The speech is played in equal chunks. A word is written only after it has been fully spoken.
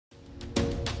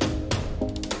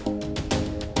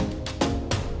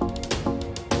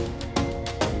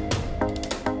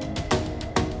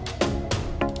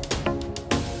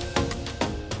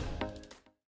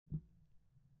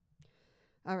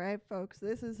All right, folks,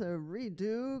 this is a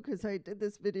redo because I did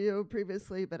this video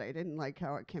previously, but I didn't like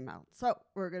how it came out. So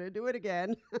we're going to do it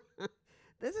again.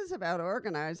 This is about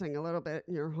organizing a little bit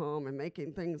in your home and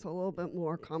making things a little bit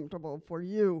more comfortable for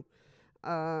you.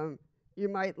 You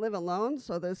might live alone,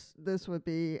 so this would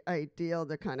be ideal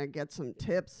to kind of get some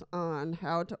tips on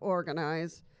how to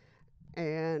organize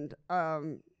and,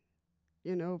 for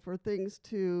things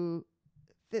to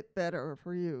fit better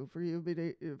for you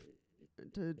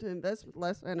to invest with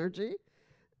less energy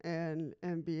and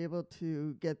be able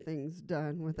to get things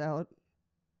done without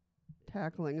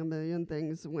tackling a million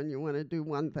things when you want to do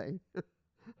one thing.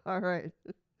 All right.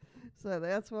 So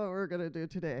that's what we're going to do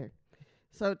today.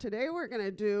 So today we're going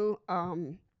to do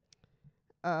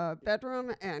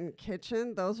bedroom and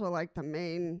kitchen. Those are like the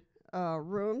main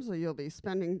rooms that you'll be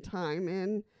spending time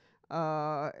in.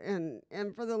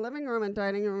 And for the living room and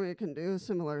dining room, you can do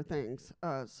similar things.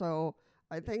 So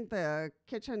I think the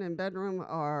kitchen and bedroom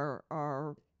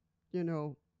are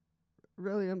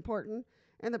really important,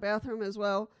 and the bathroom as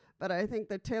well. But I think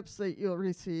the tips that you'll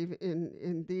receive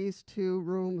in these two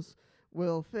rooms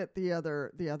will fit the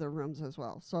other rooms as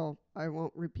well. So I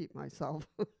won't repeat myself.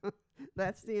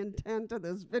 That's the intent of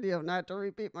this video, not to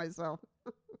repeat myself.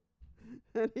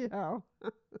 Anyhow,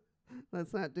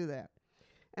 let's not do that.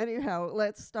 Anyhow,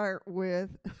 let's start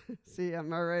with, see,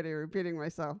 I'm already repeating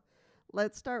myself.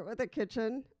 Let's start with the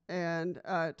kitchen and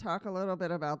talk a little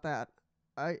bit about that.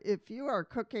 If you are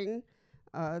cooking,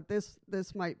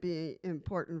 this might be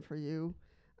important for you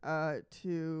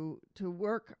to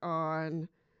work on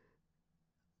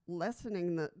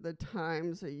lessening the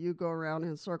times that you go around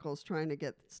in circles trying to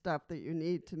get stuff that you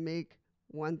need to make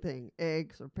one thing,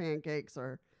 eggs or pancakes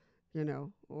or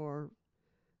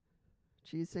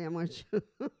cheese sandwich.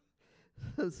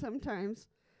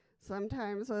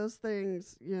 Sometimes those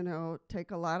things, take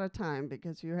a lot of time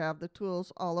because you have the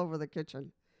tools all over the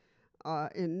kitchen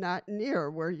and not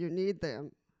near where you need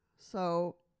them.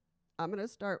 So I'm going to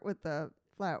start with the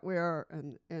flatware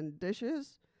and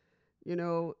dishes.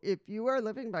 If you are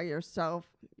living by yourself,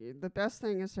 the best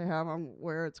thing is to have them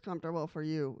where it's comfortable for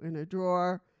you, in a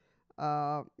drawer,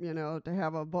 to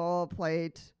have a bowl,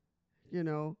 plate,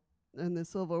 and the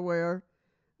silverware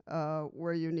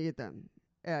where you need them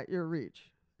at your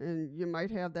reach. And you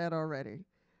might have that already.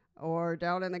 Or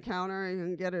down in the counter, you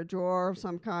can get a drawer of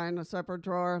some kind, a separate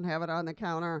drawer, and have it on the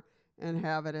counter and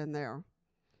have it in there.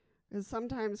 Because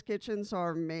sometimes kitchens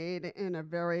are made in a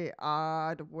very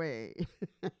odd way,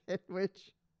 in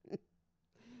which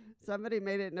somebody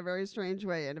made it in a very strange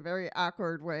way, in a very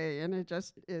awkward way, and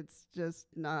it's just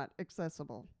not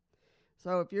accessible.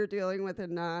 So if you're dealing with a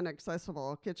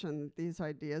non-accessible kitchen, these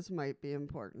ideas might be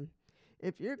important.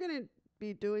 If you're going to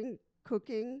be doing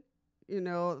cooking,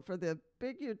 for the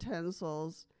big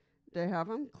utensils, to have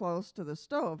them close to the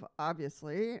stove,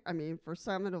 obviously. I mean, for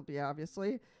some it'll be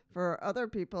obviously. For other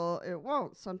people, it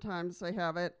won't. Sometimes they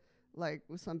have it like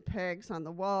with some pegs on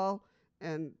the wall,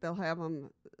 and they'll have them,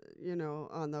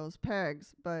 on those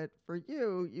pegs. But for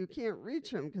you, you can't reach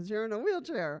them because you're in a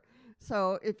wheelchair.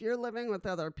 So if you're living with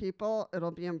other people, it'll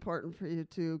be important for you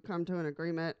to come to an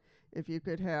agreement if you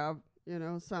could have,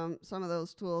 some of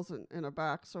those tools in a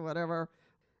box or whatever.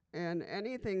 And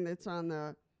anything that's on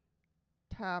the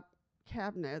top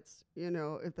cabinets,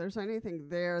 if there's anything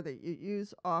there that you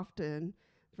use often,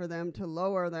 for them to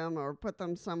lower them or put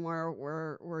them somewhere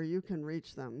where you can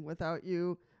reach them without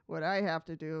you. What I have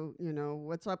to do,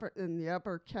 what's up in the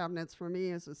upper cabinets for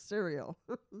me is a cereal.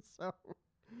 So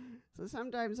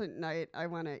sometimes at night I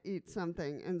want to eat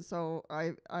something, and so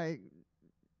I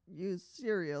use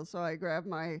cereal. So I grab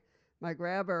my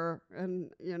grabber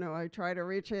and, I try to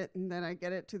reach it, and then I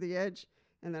get it to the edge,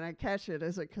 and then I catch it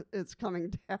as it's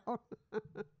coming down.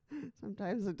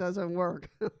 Sometimes it doesn't work.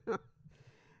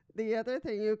 The other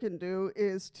thing you can do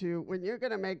is when you're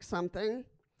going to make something,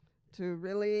 to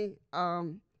really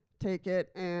take it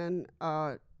and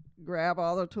grab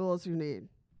all the tools you need,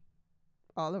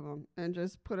 all of them, and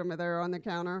just put them there on the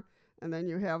counter, and then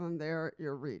you have them there at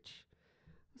your reach.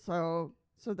 So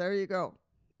there you go.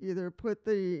 Either put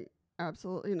the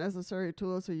absolutely necessary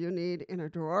tools that you need in a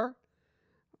drawer,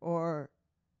 or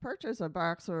purchase a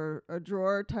box or a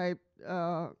drawer type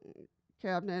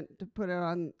cabinet to put it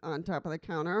on top of the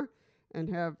counter and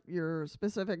have your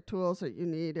specific tools that you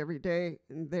need every day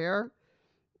in there.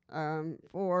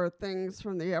 For things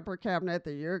from the upper cabinet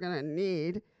that you're going to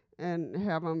need, and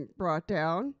have them brought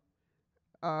down,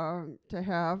 to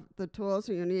have the tools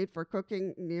that you need for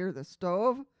cooking near the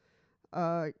stove.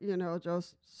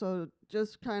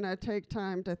 Just kind of take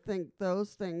time to think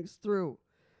those things through,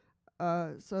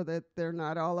 so that they're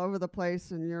not all over the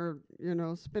place and you're,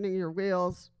 spinning your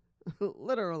wheels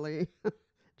literally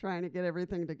trying to get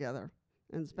everything together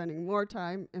and spending more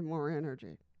time and more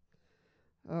energy.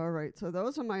 All right, so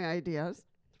those are my ideas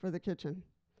for the kitchen.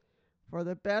 For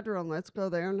the bedroom, let's go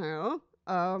there now.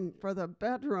 For the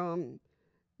bedroom,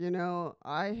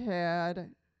 I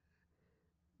had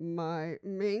my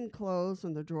main clothes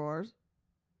in the drawers,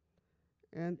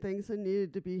 and things that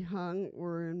needed to be hung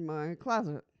were in my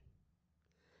closet.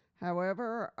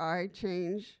 However, I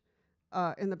changed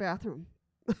in the bathroom.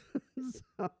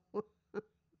 so,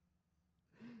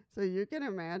 so you can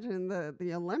imagine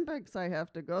the Olympics I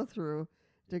have to go through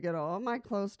to get all my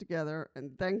clothes together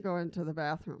and then go into the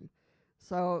bathroom.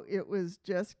 So it was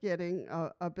just getting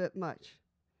a bit much.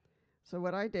 So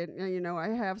what I did, I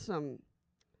have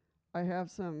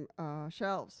some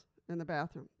shelves in the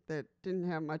bathroom that didn't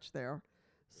have much there.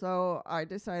 So I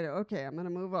decided, okay, I'm going to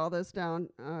move all this down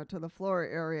to the floor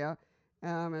area.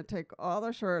 And I'm going to take all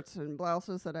the shirts and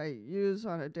blouses that I use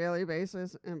on a daily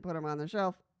basis and put them on the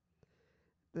shelf.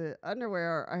 The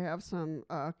underwear, I have some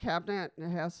cabinet, and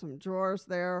it has some drawers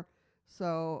there.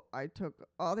 So I took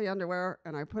all the underwear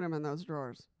and I put them in those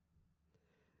drawers.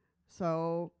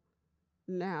 So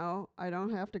now I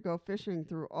don't have to go fishing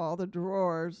through all the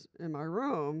drawers in my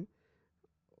room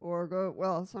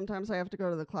sometimes I have to go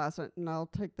to the closet and I'll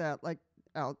take that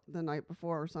out the night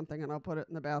before or something and I'll put it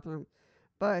in the bathroom.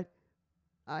 But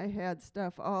I had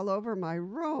stuff all over my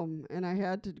room and I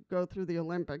had to go through the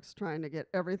Olympics trying to get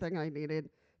everything I needed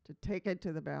to take it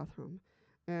to the bathroom.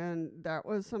 And that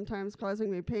was sometimes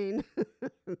causing me pain.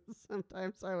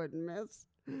 Sometimes I would miss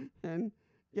and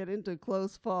get into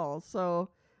close falls. So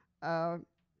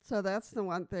that's the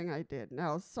one thing I did.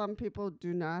 Now, some people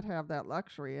do not have that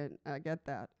luxury, and I get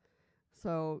that.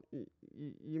 So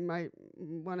you might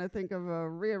want to think of a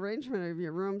rearrangement of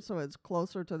your room so it's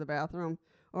closer to the bathroom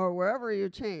or wherever you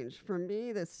change. For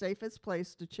me, the safest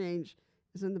place to change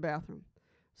is in the bathroom.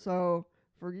 So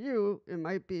for you, it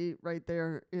might be right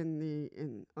there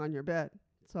on your bed.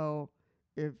 So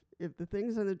if the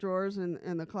things in the drawers and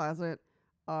in the closet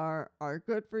are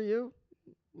good for you,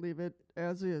 leave it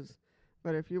as is.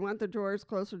 But if you want the drawers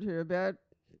closer to your bed,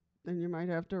 then you might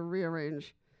have to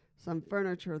rearrange some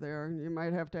furniture there, and you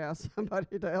might have to ask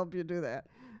somebody to help you do that.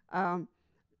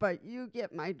 But you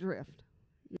get my drift.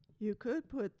 You could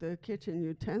put the kitchen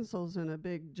utensils in a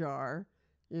big jar,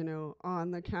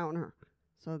 on the counter.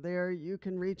 So there you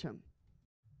can reach them.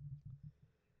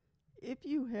 If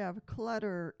you have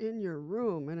clutter in your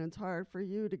room and it's hard for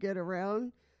you to get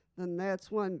around, then that's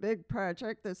one big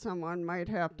project that someone might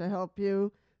have to help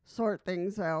you sort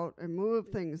things out and move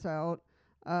things out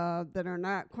that are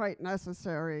not quite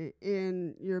necessary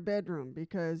in your bedroom,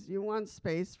 because you want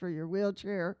space for your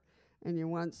wheelchair and you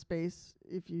want space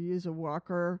if you use a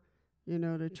walker,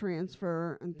 to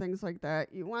transfer and things like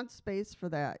that. You want space for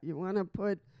that. You want to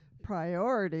put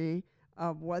priority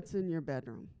of what's in your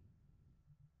bedroom.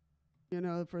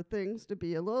 For things to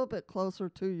be a little bit closer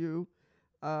to you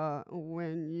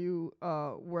when you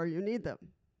where you need them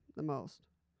the most.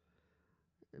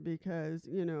 Because,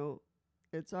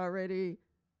 it's already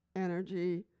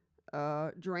energy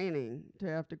draining to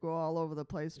have to go all over the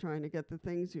place trying to get the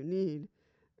things you need.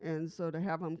 And so to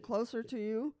have them closer to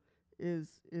you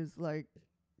is like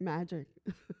magic.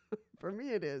 For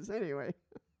me it is, anyway.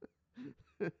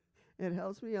 It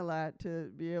helps me a lot to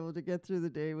be able to get through the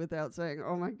day without saying,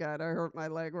 oh my God, I hurt my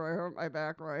leg, or I hurt my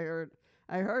back, or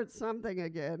I hurt something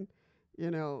again,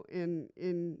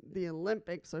 in the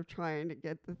Olympics of trying to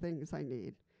get the things I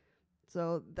need.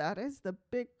 So that is the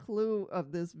big clue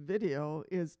of this video,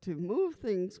 is to move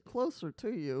things closer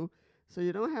to you so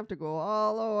you don't have to go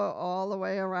all the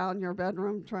way around your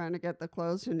bedroom trying to get the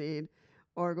clothes you need,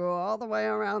 or go all the way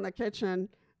around the kitchen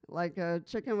like a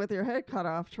chicken with your head cut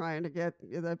off trying to get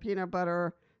the peanut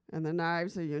butter and the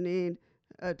knives that you need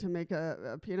to make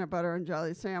a peanut butter and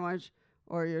jelly sandwich,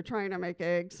 or you're trying to make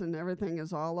eggs and everything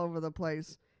is all over the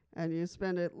place and you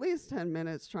spend at least 10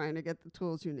 minutes trying to get the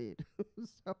tools you need.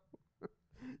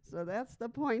 So that's the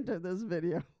point of this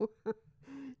video.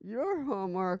 Your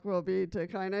homework will be to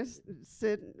kind of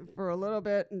sit for a little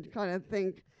bit and kind of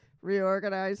think,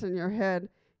 reorganize in your head,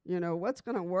 what's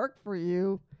going to work for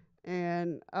you,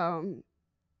 and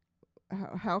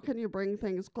how can you bring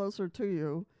things closer to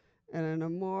you and in a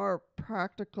more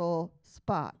practical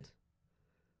spot.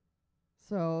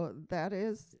 So that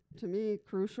is, to me,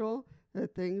 crucial,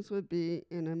 that things would be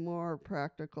in a more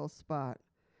practical spot.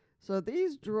 So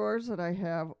these drawers that I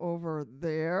have over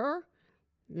there,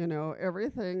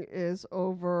 everything is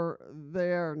over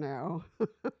there now.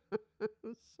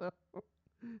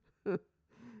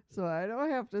 So I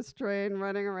don't have to strain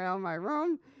running around my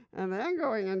room and then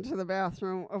going into the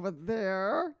bathroom over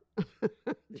there,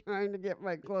 trying to get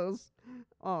my clothes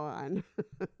on.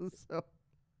 So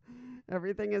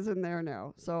everything is in there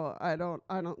now. So I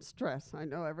don't stress. I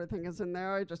know everything is in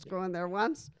there. I just go in there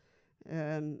once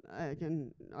and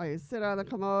I sit on the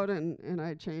commode and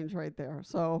I change right there.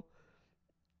 So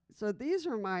these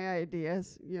are my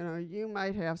ideas. You know, you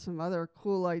might have some other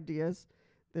cool ideas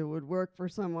that would work for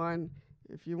someone.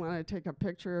 If you want to take a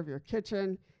picture of your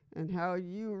kitchen and how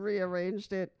you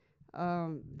rearranged it,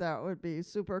 that would be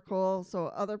super cool, so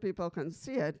other people can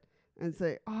see it and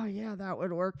say, oh yeah, that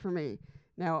would work for me.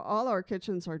 Now, all our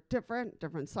kitchens are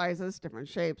different sizes, different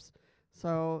shapes.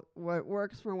 So what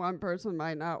works for one person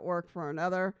might not work for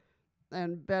another.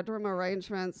 And bedroom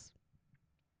arrangements,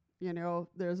 you know,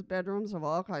 there's bedrooms of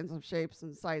all kinds of shapes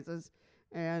and sizes.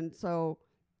 And so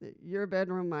your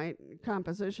bedroom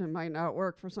composition might not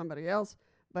work for somebody else,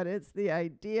 but it's the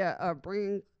idea of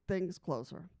bringing things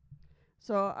closer.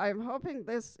 So I'm hoping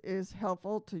this is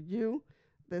helpful to you.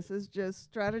 This is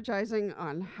just strategizing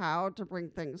on how to bring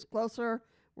things closer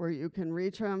where you can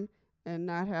reach them and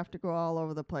not have to go all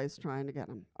over the place trying to get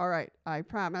them. All right, I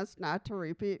promise not to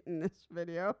repeat in this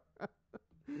video,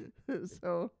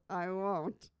 so I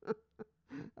won't.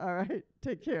 All right,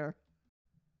 take care.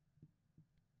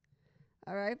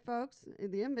 All right, folks,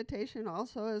 the invitation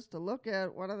also is to look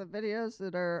at one of the videos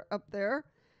that are up there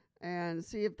and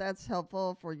see if that's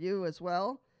helpful for you as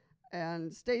well.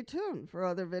 And stay tuned for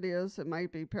other videos that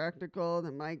might be practical,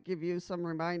 that might give you some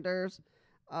reminders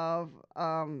of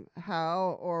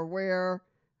how or where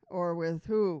or with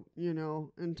who, you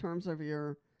know, in terms of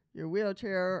your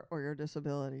wheelchair or your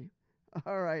disability.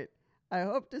 All right. I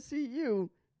hope to see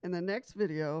you in the next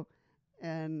video,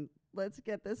 and let's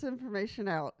get this information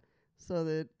out so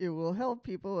that it will help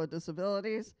people with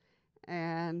disabilities,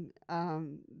 and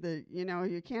that, you know,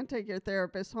 you can't take your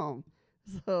therapist home.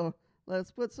 So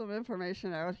let's put some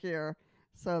information out here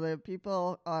so that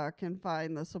people can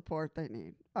find the support they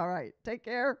need. All right. Take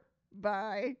care.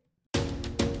 Bye.